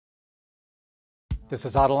This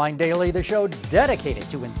is Autoline Daily, the show dedicated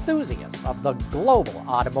to enthusiasts of the global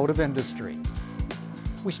automotive industry.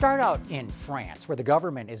 We start out in France, where the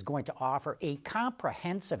government is going to offer a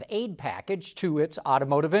comprehensive aid package to its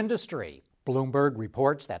automotive industry. Bloomberg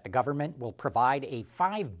reports that the government will provide a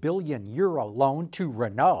 €5 billion loan to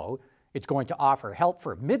Renault. It's going to offer help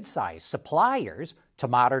for mid-sized suppliers to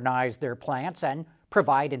modernize their plants and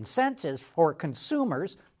provide incentives for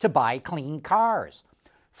consumers to buy clean cars.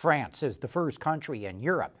 France is the first country in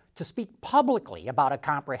Europe to speak publicly about a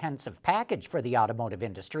comprehensive package for the automotive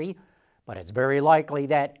industry, but it's very likely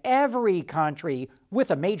that every country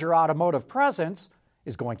with a major automotive presence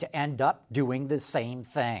is going to end up doing the same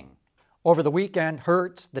thing. Over the weekend,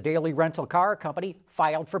 Hertz, the daily rental car company,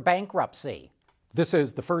 filed for bankruptcy. This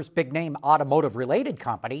is the first big-name automotive-related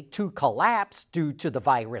company to collapse due to the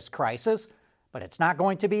virus crisis, but it's not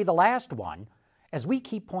going to be the last one. As we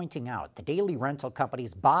keep pointing out, the daily rental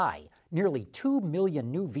companies buy nearly 2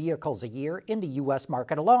 million new vehicles a year in the U.S.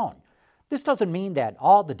 market alone. This doesn't mean that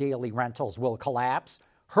all the daily rentals will collapse.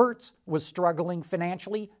 Hertz was struggling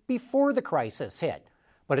financially before the crisis hit,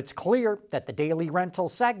 but it's clear that the daily rental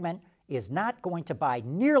segment is not going to buy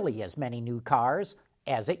nearly as many new cars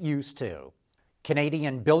as it used to.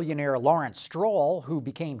 Canadian billionaire Lawrence Stroll, who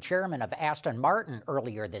became chairman of Aston Martin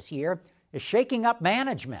earlier this year, is shaking up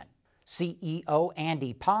management. CEO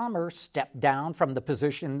Andy Palmer stepped down from the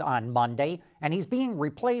position on Monday, and he's being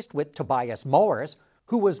replaced with Tobias Moers,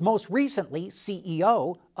 who was most recently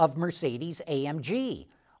CEO of Mercedes-AMG.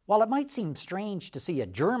 While it might seem strange to see a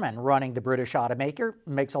German running the British automaker, it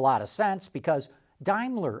makes a lot of sense because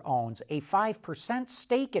Daimler owns a 5%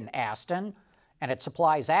 stake in Aston, and it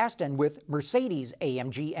supplies Aston with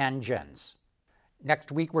Mercedes-AMG engines.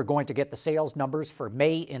 Next week, we're going to get the sales numbers for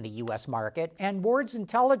May in the U.S. market, and Ward's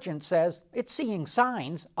Intelligence says it's seeing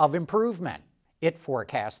signs of improvement. It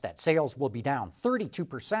forecasts that sales will be down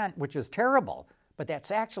 32%, which is terrible, but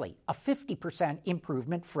that's actually a 50%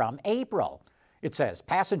 improvement from April. It says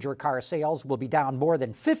passenger car sales will be down more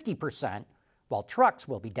than 50%, while trucks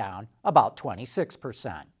will be down about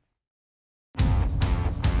 26%.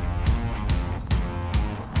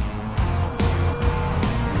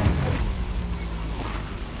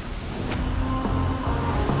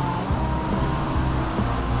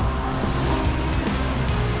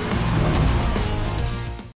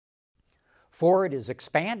 Ford is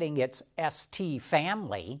expanding its ST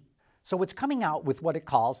family, so it's coming out with what it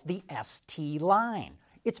calls the ST line.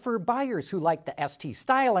 It's for buyers who like the ST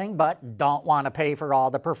styling but don't want to pay for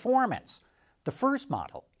all the performance. The first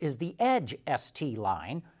model is the Edge ST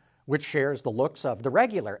line, which shares the looks of the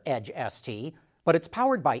regular Edge ST, but it's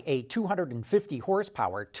powered by a 250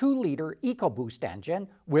 horsepower 2-liter EcoBoost engine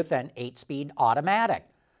with an 8-speed automatic.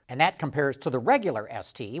 And that compares to the regular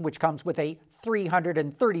ST, which comes with a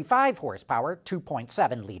 335 horsepower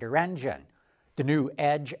 2.7-liter engine. The new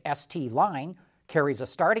Edge ST line carries a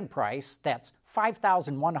starting price that's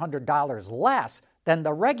 $5,100 less than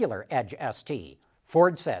the regular Edge ST.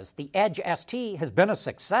 Ford says the Edge ST has been a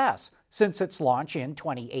success since its launch in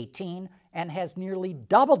 2018 and has nearly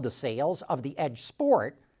doubled the sales of the Edge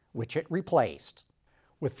Sport, which it replaced.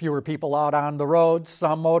 With fewer people out on the road,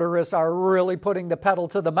 some motorists are really putting the pedal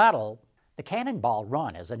to the metal. The Cannonball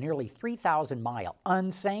Run is a nearly 3,000-mile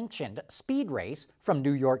unsanctioned speed race from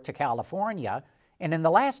New York to California, and in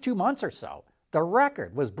the last 2 months or so, the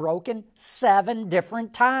record was broken 7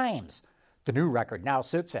 different times. The new record now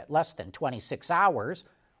sits at less than 26 hours,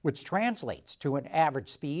 which translates to an average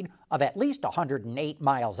speed of at least 108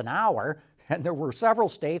 miles an hour, and there were several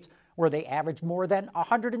states where they averaged more than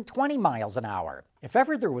 120 miles an hour. If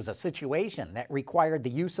ever there was a situation that required the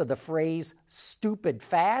use of the phrase "stupid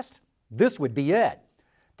fast," this would be it.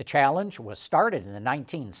 The challenge was started in the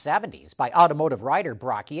 1970s by automotive writer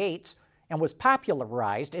Brock Yates and was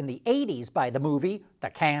popularized in the 80s by the movie The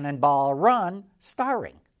Cannonball Run,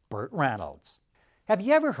 starring Burt Reynolds. Have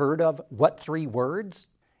you ever heard of What 3 Words?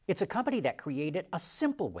 It's a company that created a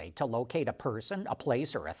simple way to locate a person, a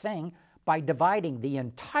place, or a thing by dividing the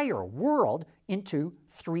entire world into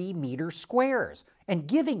 3-meter squares and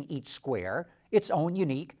giving each square its own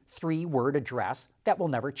unique 3-word address that will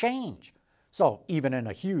never change. So even in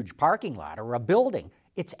a huge parking lot or a building,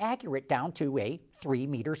 it's accurate down to a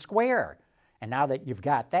 3-meter square. And now that you've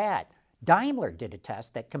got that, Daimler did a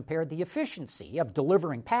test that compared the efficiency of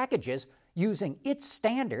delivering packages using its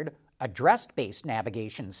standard address-based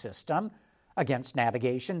navigation system against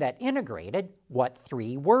navigation that integrated What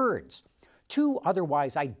 3 Words. 2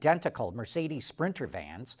 otherwise identical Mercedes Sprinter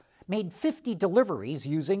vans made 50 deliveries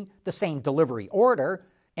using the same delivery order,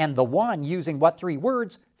 and the one using What 3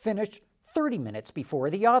 Words finished 30 minutes before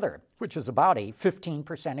the other, which is about a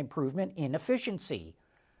 15% improvement in efficiency.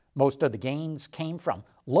 Most of the gains came from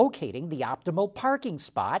locating the optimal parking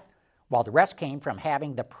spot, while the rest came from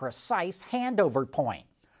having the precise handover point.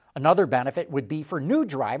 Another benefit would be for new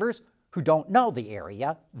drivers who don't know the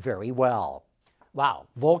area very well. Wow,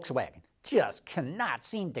 Volkswagen just cannot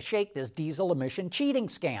seem to shake this diesel emission cheating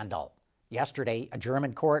scandal. Yesterday, a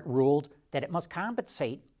German court ruled that it must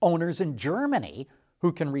compensate owners in Germany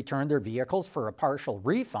who can return their vehicles for a partial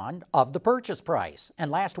refund of the purchase price.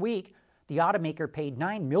 And last week, the automaker paid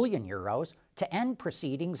 9 million euros to end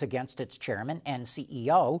proceedings against its chairman and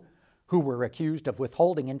CEO, who were accused of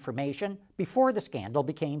withholding information before the scandal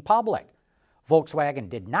became public. Volkswagen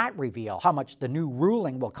did not reveal how much the new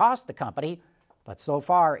ruling will cost the company, but so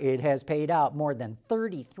far it has paid out more than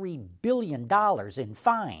 $33 billion in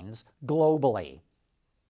fines globally.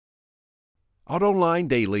 AutoLine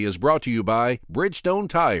Daily is brought to you by Bridgestone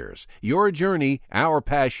Tires. Your journey, our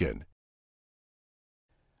passion.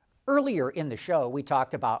 Earlier in the show, we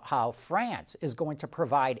talked about how France is going to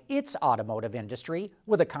provide its automotive industry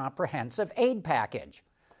with a comprehensive aid package.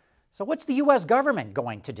 So what's the U.S. government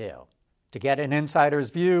going to do? To get an insider's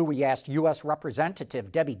view, we asked U.S.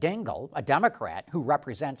 Representative Debbie Dingell, a Democrat who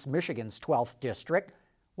represents Michigan's 12th District,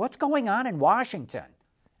 what's going on in Washington?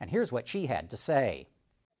 And here's what she had to say.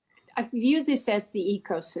 I view this as the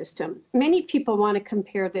ecosystem. Many people want to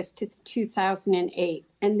compare this to 2008,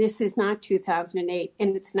 and this is not 2008,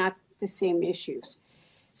 and it's not the same issues.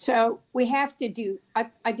 So we have to do,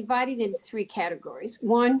 I divided into three categories.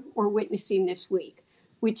 One, we're witnessing this week,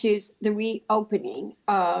 which is the reopening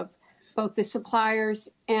of both the suppliers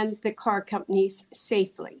and the car companies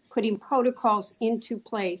safely, putting protocols into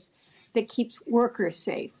place that keeps workers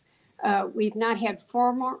safe. We've not had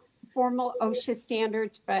formal OSHA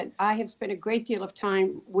standards, but I have spent a great deal of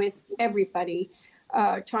time with everybody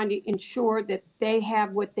trying to ensure that they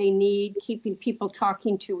have what they need, keeping people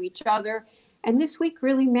talking to each other. And this week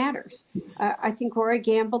really matters. I think Rory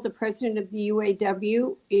Gamble, the president of the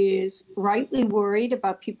UAW, is rightly worried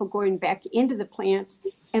about people going back into the plants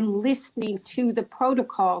and listening to the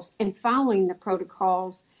protocols and following the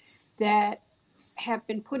protocols that have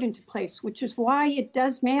been put into place, which is why it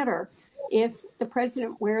does matter if the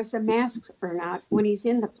president wears a mask or not when he's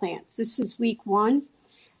in the plants. This is week one.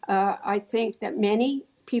 I think that many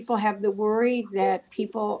people have the worry that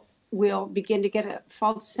people will begin to get a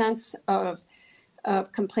false sense of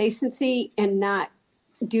complacency and not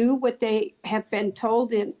do what they have been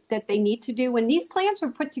told that they need to do when these plans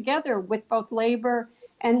were put together with both labor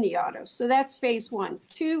and the autos. So that's phase one.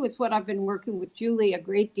 Two is what I've been working with Julie a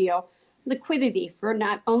great deal, liquidity for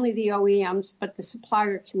not only the OEMs, but the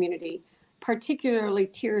supplier community, particularly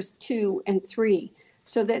tiers 2 and 3,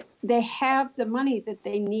 so that they have the money that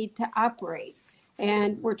they need to operate.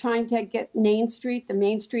 And we're trying to get Main Street, the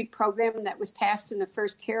Main Street program that was passed in the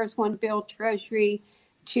first CARES 1 bill, Treasury,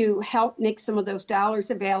 to help make some of those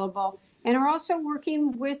dollars available. And are also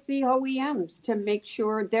working with the OEMs to make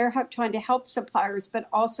sure they're trying to help suppliers, but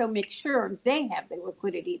also make sure they have the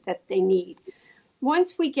liquidity that they need.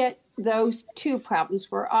 Once we get those two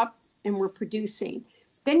problems, we're up and we're producing,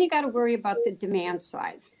 then you got to worry about the demand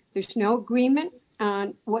side. There's no agreement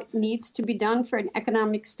on what needs to be done for an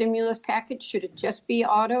economic stimulus package. Should it just be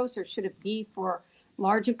autos, or should it be for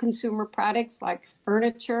larger consumer products like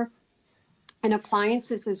furniture and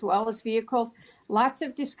appliances as well as vehicles? Lots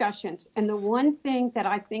of discussions. And the one thing that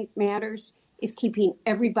I think matters is keeping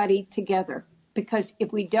everybody together. Because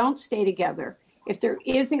if we don't stay together, if there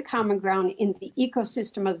isn't common ground in the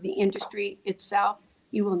ecosystem of the industry itself,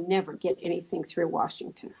 you will never get anything through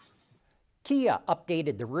Washington. Kia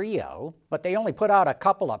updated the Rio, but they only put out a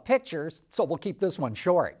couple of pictures, so we'll keep this one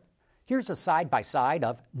short. Here's a side-by-side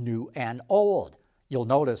of new and old. You'll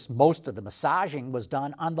notice most of the massaging was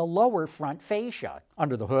done on the lower front fascia.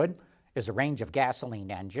 Under the hood is a range of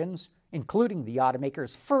gasoline engines, including the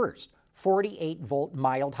automaker's first 48-volt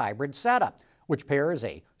mild hybrid setup, which pairs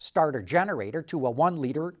a starter generator to a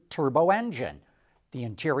 1-liter turbo engine. The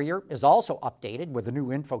interior is also updated with a new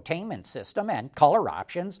infotainment system and color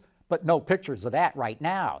options, but no pictures of that right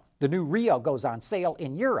now. The new Rio goes on sale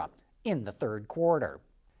in Europe in the third quarter.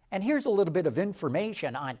 And here's a little bit of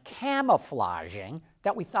information on camouflaging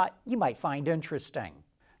that we thought you might find interesting.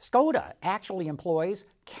 Skoda actually employs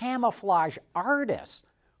camouflage artists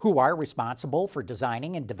who are responsible for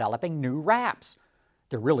designing and developing new wraps.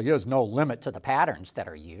 There really is no limit to the patterns that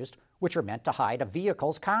are used, which are meant to hide a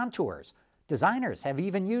vehicle's contours. Designers have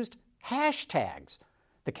even used hashtags.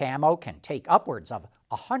 The camo can take upwards of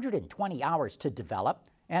 120 hours to develop,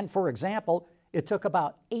 and for example, it took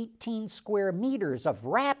about 18 square meters of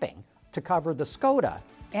wrapping to cover the Skoda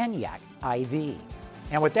ENYAC IV.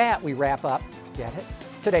 And with that, we wrap up, get it,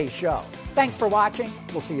 today's show. Thanks for watching.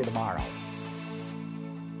 We'll see you tomorrow.